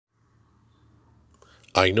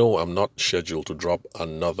I know I'm not scheduled to drop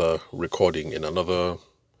another recording in another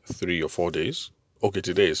 3 or 4 days. Okay,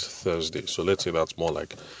 today is Thursday, so let's say that's more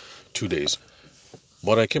like 2 days.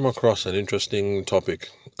 But I came across an interesting topic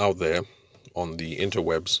out there on the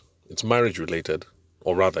interwebs. It's marriage related,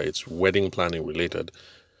 or rather, it's wedding planning related.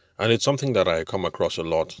 And it's something that I come across a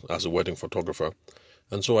lot as a wedding photographer.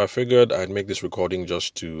 And so I figured I'd make this recording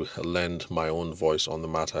just to lend my own voice on the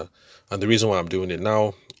matter. And the reason why I'm doing it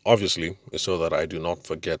now, obviously, is so that I do not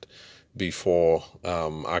forget before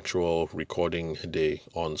actual recording day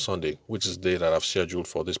on Sunday, which is the day that I've scheduled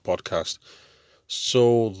for this podcast,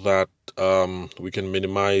 so that we can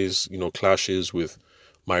minimize, clashes with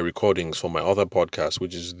my recordings for my other podcast,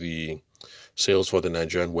 which is the Sales for the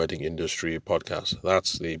Nigerian Wedding Industry podcast.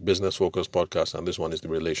 That's the business focused podcast, and this one is the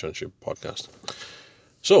relationship podcast.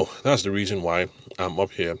 So that's the reason why I'm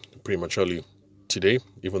up here prematurely today,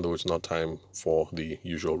 even though it's not time for the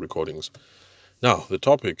usual recordings. Now, the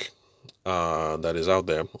topic that is out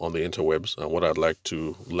there on the interwebs and what I'd like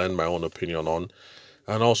to lend my own opinion on,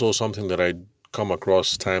 and also something that I come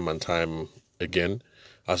across time and time again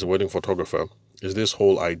as a wedding photographer, is this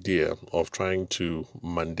whole idea of trying to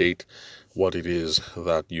mandate what it is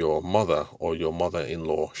that your mother or your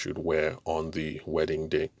mother-in-law should wear on the wedding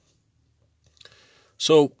day.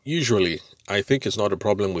 So usually I think it's not a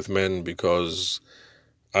problem with men because,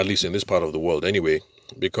 at least in this part of the world anyway,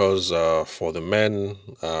 because for the men,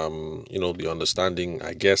 the understanding,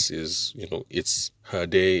 I guess, is, it's her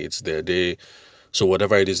day, it's their day. So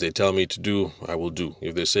whatever it is they tell me to do, I will do.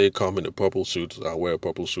 If they say come in a purple suit, I'll wear a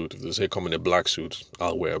purple suit. If they say come in a black suit,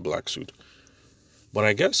 I'll wear a black suit. But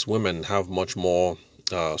I guess women have much more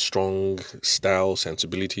strong style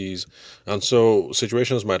sensibilities. And so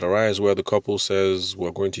situations might arise where the couple says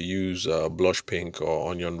we're going to use blush pink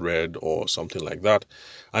or onion red or something like that.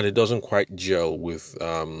 And it doesn't quite gel with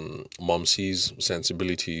momsy's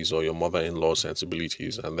sensibilities or your mother-in-law's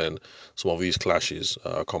sensibilities. And then some of these clashes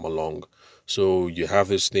come along. So you have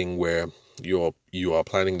this thing where you are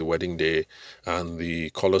planning the wedding day, and the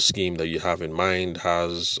color scheme that you have in mind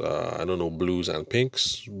has blues and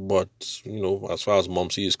pinks, but as far as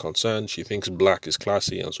Momsy is concerned, she thinks black is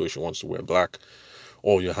classy, and so she wants to wear black.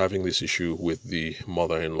 Or you're having this issue with the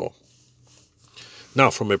mother-in-law. Now,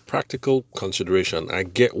 from a practical consideration, I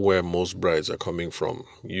get where most brides are coming from.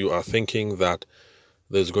 You are thinking that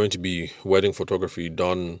there's going to be wedding photography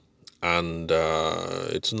done, and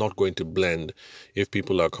it's not going to blend if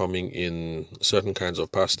people are coming in certain kinds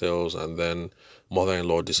of pastels, and then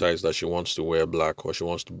mother-in-law decides that she wants to wear black or she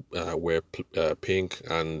wants to wear pink,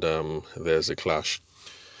 and there's a clash.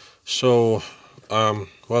 So, there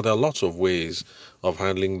are lots of ways of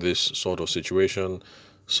handling this sort of situation.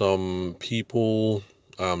 Some people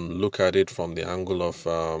look at it from the angle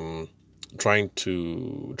of trying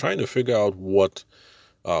to figure out what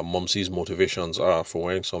Momsy's motivations are for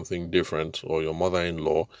wearing something different, or your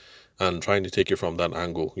mother-in-law, and trying to take it from that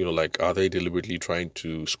angle. Like, are they deliberately trying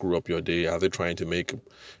to screw up your day? Are they trying to make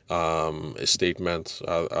a statement?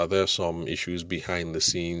 Are there some issues behind the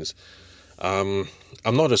scenes? I'm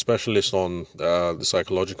not a specialist on the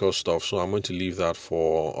psychological stuff, so I'm going to leave that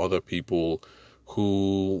for other people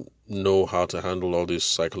who know how to handle all this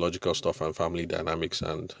psychological stuff and family dynamics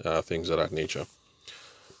and things of that nature.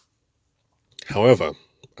 However,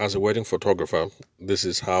 as a wedding photographer, this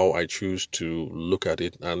is how I choose to look at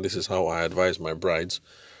it, and this is how I advise my brides,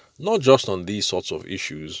 not just on these sorts of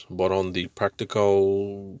issues, but on the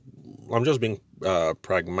practical. I'm just being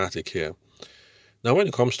pragmatic here. Now, when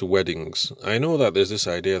it comes to weddings, I know that there's this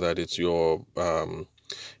idea that it's your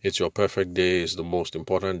perfect day, it's the most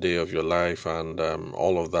important day of your life, and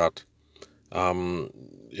all of that.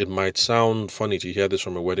 It might sound funny to hear this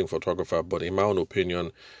from a wedding photographer, but in my own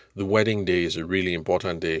opinion, the wedding day is a really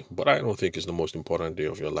important day, but I don't think it's the most important day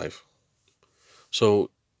of your life. So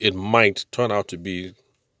it might turn out to be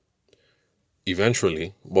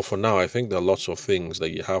eventually, but for now, I think there are lots of things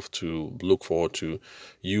that you have to look forward to.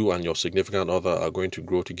 You and your significant other are going to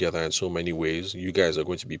grow together in so many ways. You guys are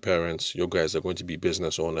going to be parents. You guys are going to be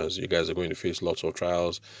business owners. You guys are going to face lots of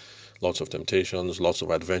trials, lots of temptations, lots of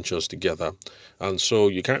adventures together. And so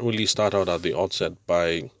you can't really start out at the outset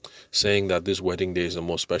by saying that this wedding day is the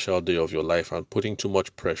most special day of your life and putting too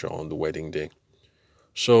much pressure on the wedding day.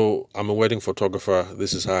 So I'm a wedding photographer.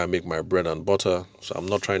 This is how I make my bread and butter. So I'm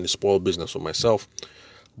not trying to spoil business for myself.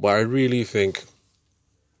 But I really think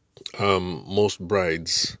most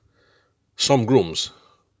brides, some grooms,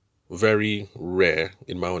 very rare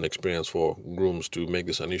in my own experience for grooms to make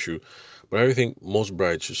this an issue, but I think most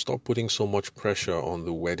brides should stop putting so much pressure on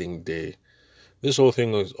the wedding day. This whole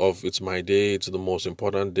thing of it's my day, it's the most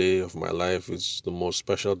important day of my life, it's the most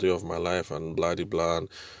special day of my life, and blah de blah. And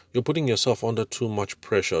you're putting yourself under too much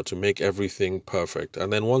pressure to make everything perfect.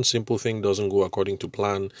 And then one simple thing doesn't go according to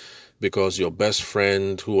plan because your best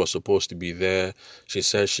friend who was supposed to be there, she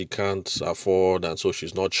says she can't afford, and so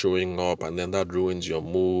she's not showing up, and then that ruins your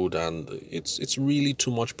mood, and it's really too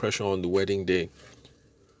much pressure on the wedding day.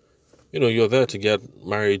 You're there to get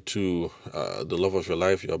married to the love of your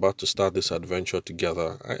life. You're about to start this adventure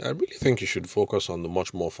together. I really think you should focus on the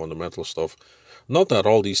much more fundamental stuff. Not that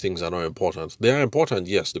all these things are not important. They are important,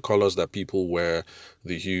 yes. The colors that people wear,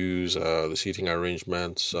 the hues, the seating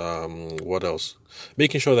arrangements, what else?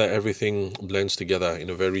 Making sure that everything blends together in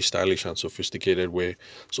a very stylish and sophisticated way.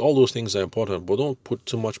 So all those things are important, but don't put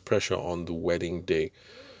too much pressure on the wedding day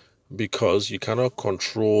because you cannot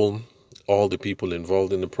control all the people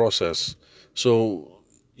involved in the process. So,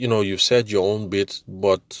 you've said your own bit,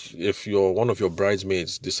 but if one of your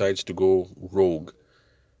bridesmaids decides to go rogue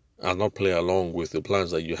and not play along with the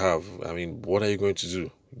plans that you have, I mean, what are you going to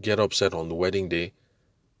do? Get upset on the wedding day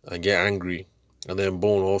and get angry and then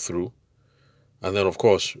bone all through? And then, of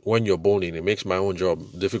course, when you're boning, it makes my own job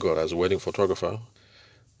difficult as a wedding photographer,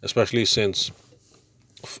 especially since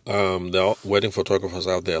there are wedding photographers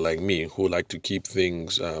out there like me who like to keep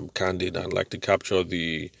things candid and like to capture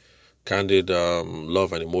the candid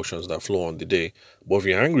love and emotions that flow on the day. But if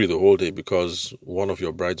you're angry the whole day because one of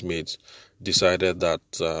your bridesmaids decided that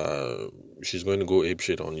she's going to go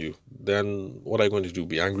apeshit on you, then what are you going to do?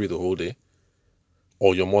 Be angry the whole day?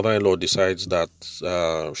 Or your mother-in-law decides that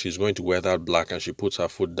she's going to wear that black and she puts her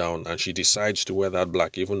foot down and she decides to wear that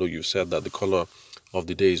black even though you said that the color of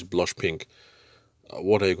the day is blush pink.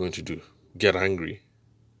 What are you going to do? Get angry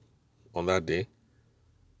on that day?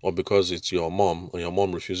 Or because it's your mom and your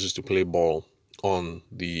mom refuses to play ball on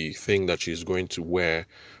the thing that she's going to wear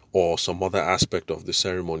or some other aspect of the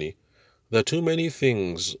ceremony? There are too many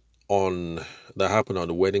things that happen on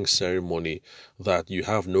the wedding ceremony that you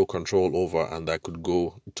have no control over and that could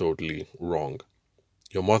go totally wrong.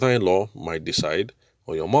 Your mother-in-law might decide,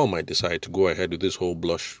 or your mom might decide to go ahead with this whole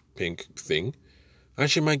blush pink thing, and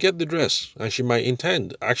she might get the dress, and she might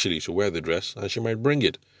intend actually to wear the dress, and she might bring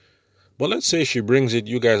it. But let's say she brings it,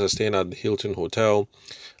 you guys are staying at the Hilton Hotel,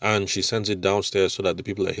 and she sends it downstairs so that the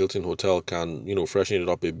people at Hilton Hotel can, freshen it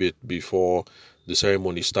up a bit before the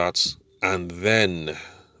ceremony starts. And then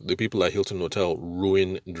the people at Hilton Hotel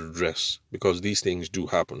ruin the dress, because these things do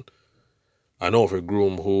happen. I know of a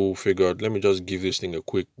groom who figured, let me just give this thing a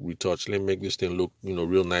quick retouch, let me make this thing look,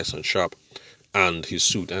 real nice and sharp. And his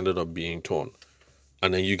suit ended up being torn.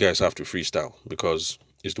 And then you guys have to freestyle because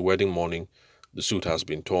it's the wedding morning. The suit has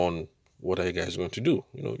been torn. What are you guys going to do?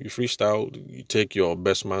 You freestyle, you take your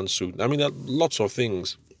best man's suit. I mean, there are lots of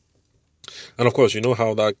things. And of course, you know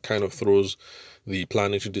how that kind of throws the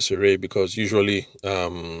plan into disarray because usually,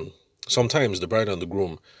 sometimes the bride and the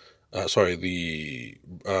groom, the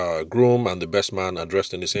groom and the best man are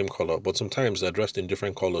dressed in the same color, but sometimes they're dressed in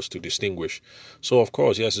different colors to distinguish. So, of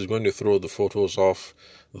course, yes, it's going to throw the photos off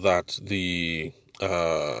that the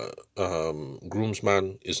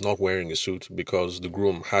groomsman is not wearing a suit because the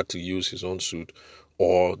groom had to use his own suit,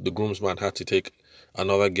 or the groomsman had to take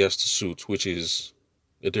another guest's suit, which is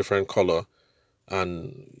a different color.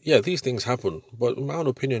 And yeah, these things happen. But in my own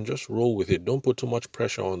opinion, just roll with it. Don't put too much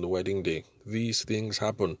pressure on the wedding day. These things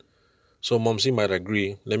happen. So Momsy might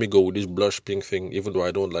agree, let me go with this blush pink thing, even though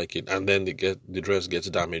I don't like it, and then the dress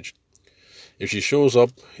gets damaged. If she shows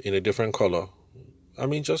up in a different color, I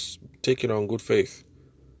mean, just take it on good faith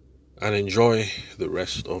and enjoy the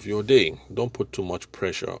rest of your day. Don't put too much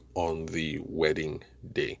pressure on the wedding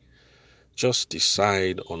day. Just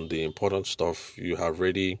decide on the important stuff you have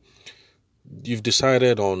ready. You've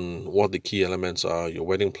decided on what the key elements are. Your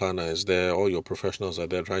wedding planner is there. All your professionals are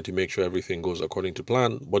there trying to make sure everything goes according to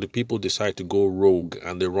plan. But if people decide to go rogue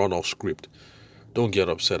and they run off script, don't get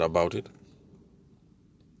upset about it.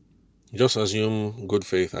 Just assume good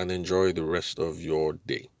faith and enjoy the rest of your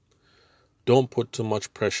day. Don't put too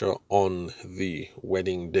much pressure on the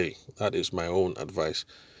wedding day. That is my own advice.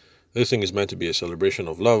 This thing is meant to be a celebration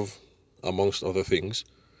of love, amongst other things.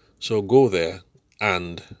 So go there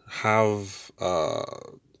and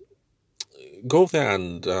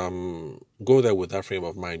Go there with that frame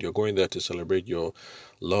of mind. You're going there to celebrate your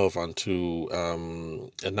love and to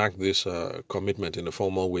enact this commitment in a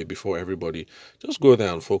formal way before everybody. Just go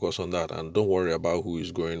there and focus on that, and don't worry about who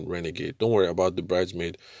is going renegade. Don't worry about the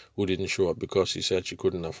bridesmaid who didn't show up because she said she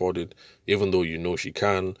couldn't afford it, even though you know she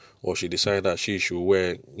can, or she decided that she should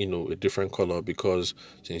wear, a different color because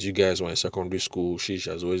since you guys were in secondary school, she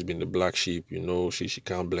has always been the black sheep. She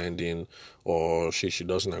can't blend in, or she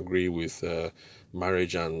doesn't agree with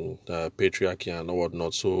marriage and patriarchy and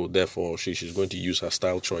whatnot. So therefore, she's going to use her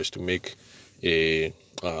style choice to make a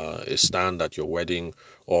stand at your wedding.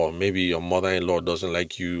 Or maybe your mother-in-law doesn't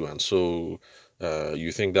like you, and so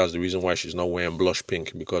you think that's the reason why she's not wearing blush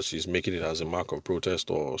pink because she's making it as a mark of protest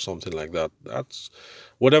or something like that. That's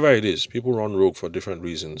whatever it is. People run rogue for different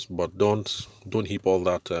reasons, but don't heap all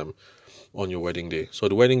that on your wedding day. So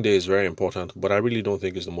the wedding day is very important, but I really don't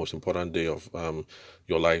think it's the most important day of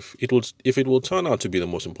your life. If it will turn out to be the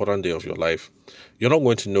most important day of your life, you're not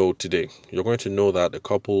going to know today. You're going to know that a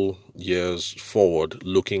couple years forward,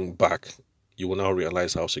 looking back, you will now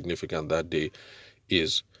realize how significant that day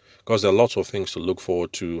is. Because there are lots of things to look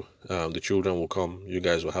forward to. The children will come. You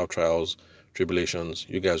guys will have trials, tribulations.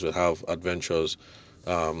 You guys will have adventures.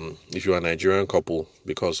 If you're a Nigerian couple,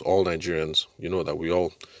 because all Nigerians, you know that we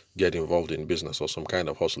all get involved in business or some kind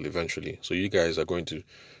of hustle eventually. So you guys are going to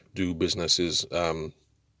do businesses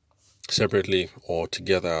separately or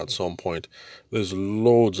together at some point. There's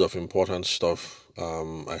loads of important stuff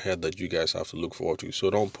ahead that you guys have to look forward to.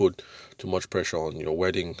 So don't put too much pressure on your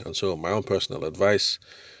wedding. And so my own personal advice,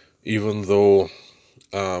 even though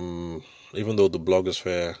the bloggers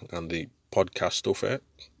fair and the podcast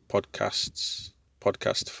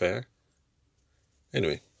fair.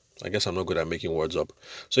 Anyway, I guess I'm not good at making words up.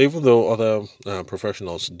 So even though other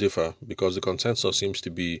professionals differ, because the consensus seems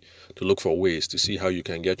to be to look for ways to see how you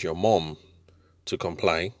can get your mom to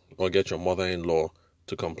comply or get your mother-in-law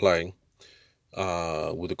to comply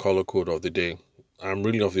with the color code of the day, I'm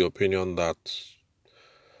really of the opinion that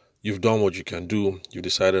you've done what you can do. You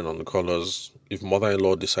decided on the colors. If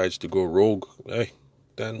mother-in-law decides to go rogue,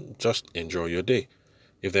 then just enjoy your day.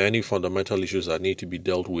 If there are any fundamental issues that need to be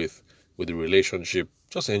dealt with the relationship,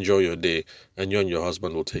 just enjoy your day, and you and your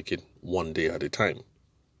husband will take it one day at a time,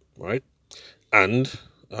 right? And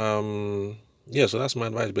so that's my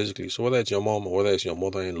advice basically. So whether it's your mom or whether it's your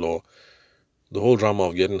mother-in-law, the whole drama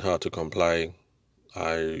of getting her to comply,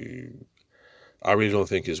 I really don't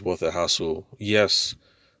think is worth the hassle. Yes,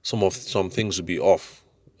 some things will be off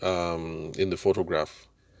in the photograph,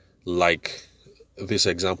 like this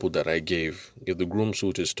example that I gave. If the groom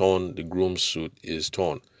suit is torn, the groom's suit is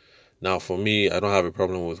torn. Now, for me, I don't have a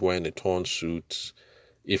problem with wearing a torn suit.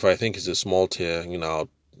 If I think it's a small tear,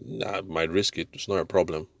 I might risk it. It's not a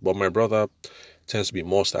problem. But my brother tends to be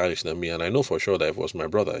more stylish than me, and I know for sure that if it was my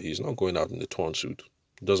brother, he's not going out in a torn suit.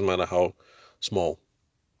 It doesn't matter how small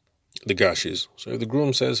the gash is. So if the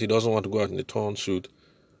groom says he doesn't want to go out in a torn suit,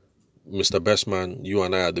 Mr. Bestman, you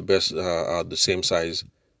and I are the same size.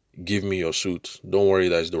 Give me your suit. Don't worry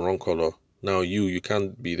that it's the wrong color. Now you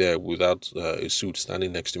can't be there without a suit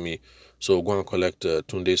standing next to me. So go and collect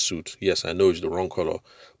Tunde's suit. Yes, I know it's the wrong color,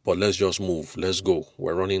 but let's just move. Let's go.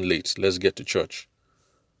 We're running late. Let's get to church.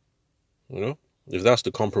 If that's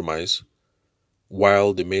the compromise,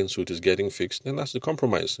 while the main suit is getting fixed, then that's the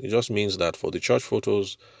compromise. It just means that for the church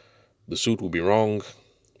photos, the suit will be wrong.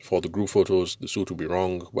 For the group photos, the suit will be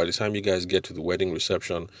wrong. By the time you guys get to the wedding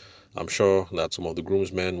reception, I'm sure that some of the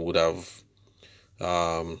groomsmen would have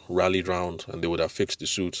rallied round and they would have fixed the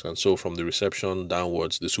suits. And so from the reception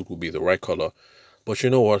downwards, the suit will be the right color. But you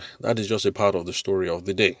know what? That is just a part of the story of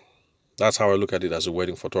the day. That's how I look at it as a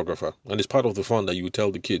wedding photographer. And it's part of the fun that you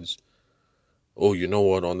tell the kids. Oh, you know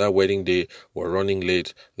what? On that wedding day, we're running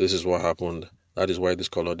late. This is what happened. That is why this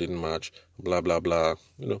color didn't match. Blah, blah, blah.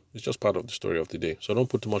 It's just part of the story of the day. So don't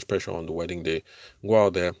put too much pressure on the wedding day. Go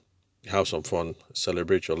out there, have some fun,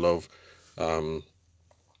 celebrate your love,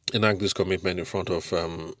 enact this commitment in front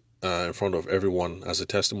of everyone as a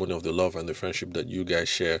testimony of the love and the friendship that you guys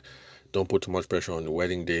share. Don't put too much pressure on the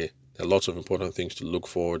wedding day. There are lots of important things to look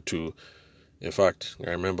forward to. In fact,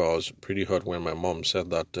 I remember I was pretty hurt when my mom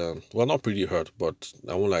said that, well, not pretty hurt, but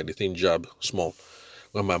I won't like the thing jab small,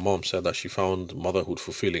 when my mom said that she found motherhood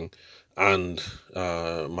fulfilling, and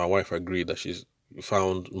my wife agreed that she's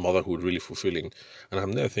found motherhood really fulfilling. And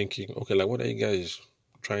I'm there thinking, okay, like, what are you guys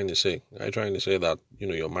trying to say? Are you trying to say that,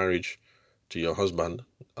 your marriage to your husband,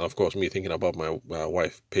 and of course me thinking about my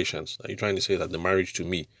wife, Patience, are you trying to say that the marriage to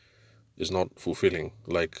me is not fulfilling?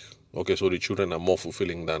 Like, okay, so the children are more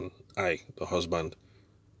fulfilling than I, the husband,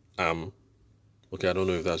 am. Okay, I don't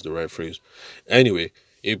know if that's the right phrase. Anyway,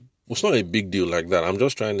 it's not a big deal like that. I'm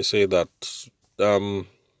just trying to say that, um,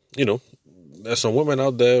 you know, there's some women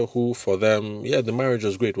out there who, for them, yeah, the marriage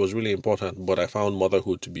was great, was really important, but I found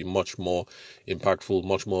motherhood to be much more impactful,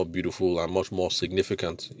 much more beautiful, and much more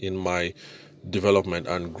significant in my development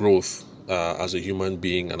and growth as a human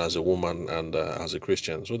being and as a woman and as a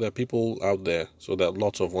Christian. So there are people out there, so there are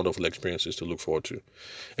lots of wonderful experiences to look forward to.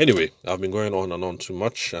 Anyway, I've been going on and on too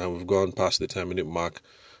much, and we've gone past the 10-minute mark,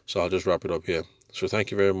 so I'll just wrap it up here. So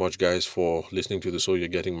thank you very much, guys, for listening to the So You're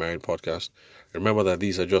Getting Married podcast. Remember that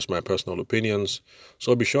these are just my personal opinions,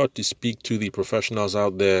 so be sure to speak to the professionals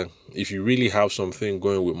out there. If you really have something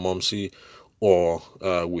going with Momsy or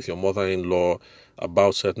with your mother-in-law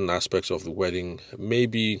about certain aspects of the wedding,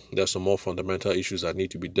 maybe there's some more fundamental issues that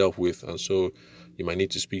need to be dealt with, and so you might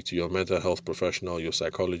need to speak to your mental health professional, your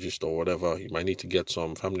psychologist, or whatever. You might need to get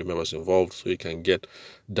some family members involved so you can get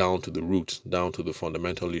down to the root, down to the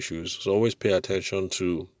fundamental issues. So always pay attention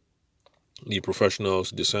to the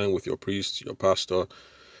professionals, discern with your priest, your pastor,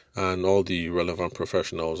 and all the relevant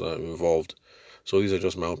professionals involved. So these are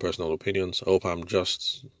just my own personal opinions. I hope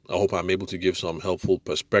I'm able to give some helpful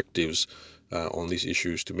perspectives on these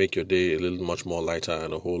issues to make your day a little much more lighter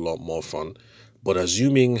and a whole lot more fun. But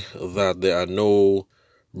assuming that there are no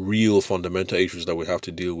real fundamental issues that we have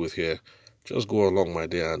to deal with here, just go along, my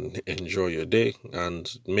day, and enjoy your day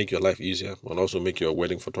and make your life easier, and also make your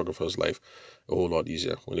wedding photographer's life a whole lot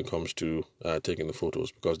easier when it comes to taking the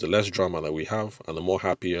photos, because the less drama that we have and the more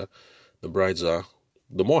happier the brides are,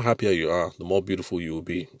 the more happier you are, the more beautiful you will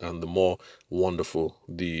be, and the more wonderful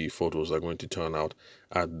the photos are going to turn out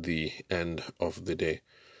at the end of the day.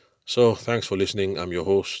 So thanks for listening. I'm your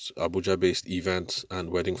host, Abuja-based event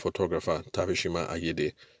and wedding photographer Tavishima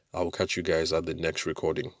Ayede. I will catch you guys at the next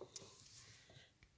recording.